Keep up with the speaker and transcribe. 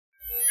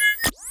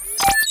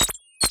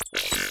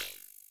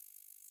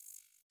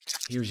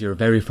Here's your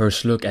very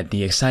first look at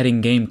the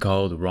exciting game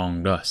called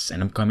Wronged Us,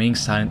 an upcoming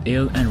Silent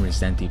Hill and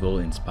Resident Evil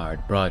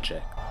inspired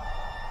project.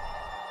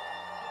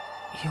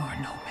 You are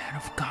no man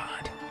of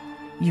God.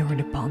 You're an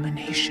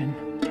abomination,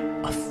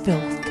 a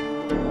filth.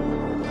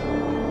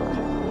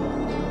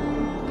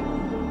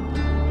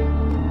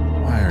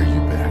 Why are you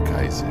back,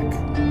 Isaac?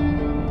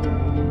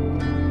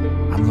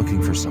 I'm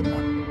looking for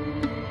someone.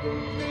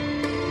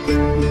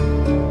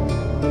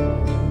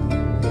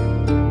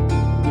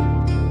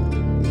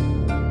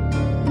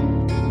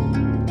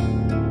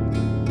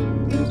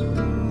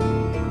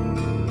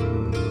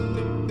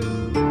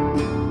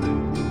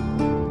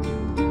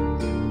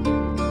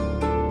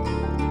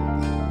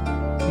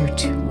 You're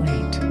too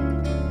late.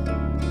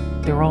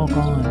 They're all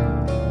gone.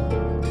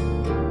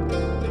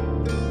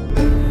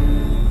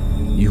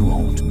 You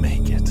won't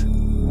make it.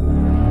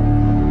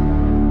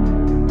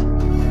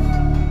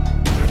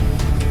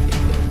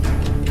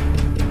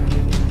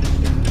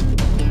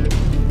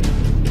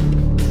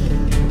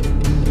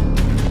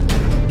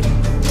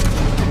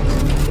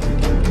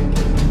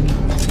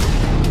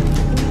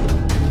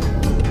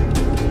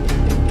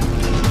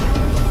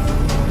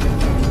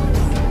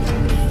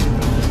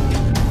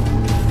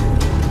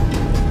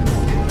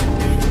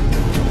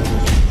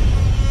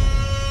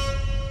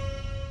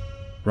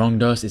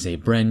 Wronged Us is a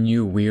brand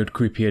new, weird,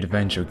 creepy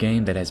adventure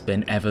game that has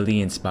been heavily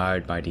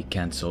inspired by the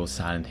cancelled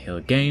Silent Hill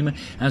game,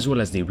 as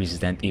well as the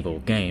Resident Evil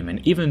game,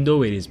 and even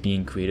though it is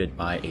being created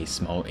by a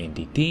small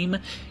indie team,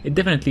 it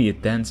definitely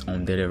intends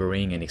on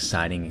delivering an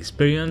exciting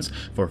experience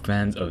for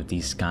fans of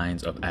these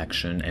kinds of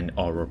action and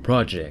horror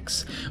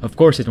projects. Of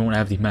course, it won't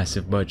have the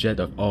massive budget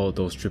of all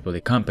those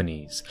AAA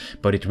companies,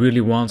 but it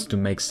really wants to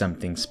make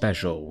something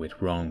special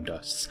with Wronged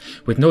Us.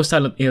 With no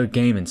Silent Hill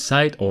game in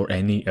sight or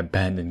any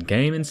abandoned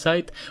game in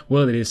sight,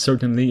 well, it is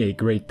certainly a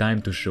great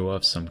time to show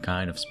off some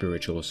kind of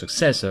spiritual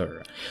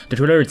successor. The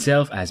trailer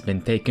itself has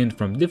been taken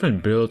from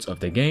different builds of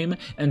the game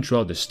and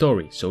throughout the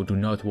story, so do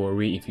not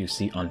worry if you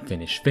see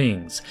unfinished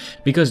things,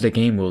 because the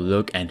game will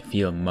look and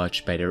feel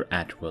much better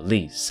at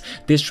release.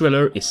 This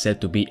trailer is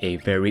said to be a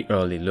very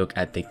early look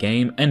at the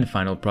game, and the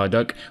final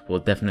product will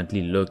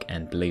definitely look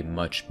and play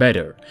much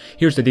better.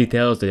 Here's the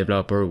details the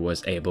developer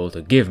was able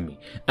to give me.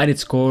 At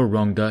its core,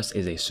 Wronged Us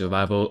is a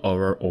survival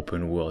horror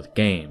open world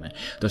game.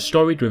 The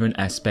story-driven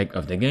aspect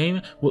of the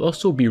game will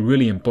also be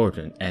really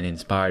important and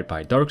inspired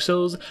by Dark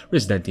Souls,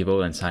 Resident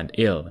Evil and Silent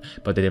Hill,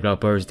 but the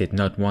developers did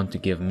not want to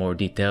give more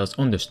details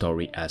on the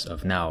story as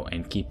of now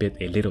and keep it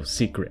a little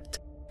secret.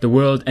 The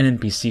world and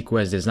NPC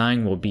quest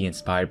design will be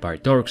inspired by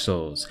Dark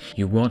Souls.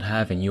 You won't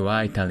have an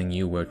UI telling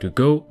you where to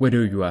go,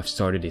 whether you have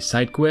started a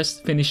side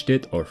quest, finished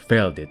it or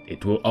failed it.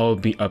 It will all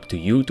be up to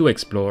you to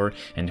explore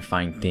and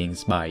find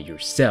things by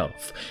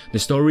yourself. The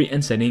story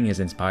and setting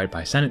is inspired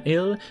by Silent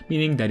Hill,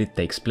 meaning that it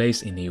takes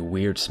place in a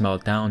weird small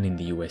town in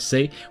the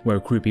USA where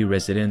creepy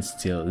residents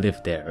still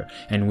live there,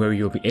 and where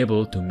you'll be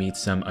able to meet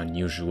some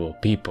unusual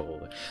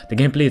people. The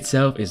gameplay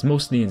itself is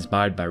mostly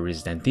inspired by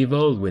Resident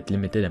Evil with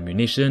limited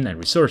ammunition and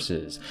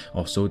resources.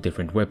 Also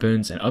different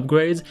weapons and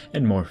upgrades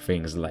and more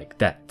things like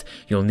that.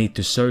 You'll need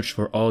to search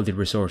for all the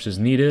resources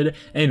needed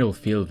and it'll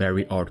feel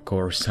very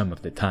hardcore some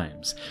of the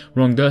times.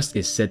 Wronged Us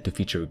is said to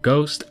feature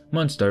ghosts,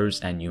 monsters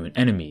and human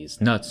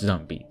enemies, not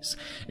zombies.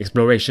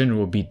 Exploration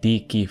will be the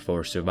key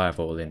for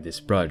survival in this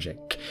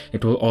project.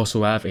 It will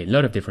also have a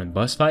lot of different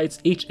boss fights,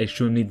 each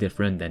extremely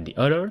different than the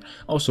other,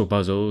 also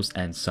puzzles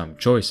and some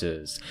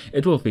choices.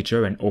 It will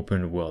feature an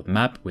open world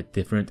map with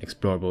different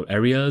explorable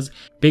areas,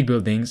 big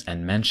buildings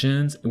and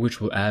mansions, which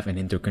will have an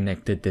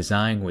interconnected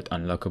design with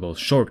unlockable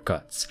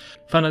shortcuts.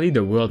 Finally,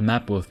 the world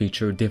map will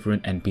feature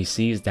different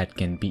NPCs that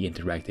can be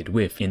interacted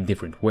with in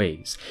different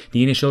ways.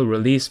 The initial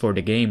release for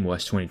the game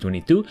was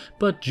 2022,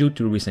 but due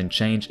to recent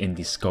change in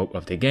the scope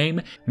of the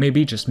game,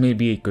 maybe just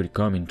maybe it could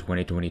come in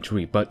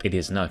 2023, but it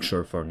is not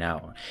sure for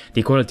now.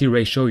 The quality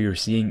ratio you're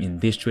seeing in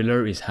this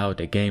trailer is how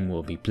the game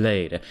will be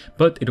played,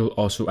 but it will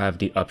also have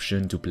the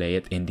option to play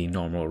it in the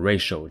normal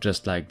ratio,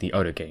 just like the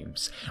other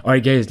games.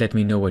 Alright guys, let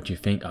me know what you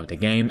think of the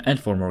game, and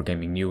for more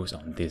gaming news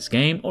on this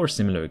game or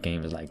similar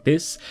games like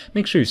this,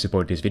 make sure you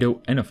support this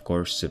video and of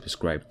course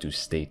subscribe to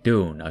stay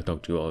tuned. I'll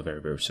talk to you all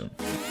very soon.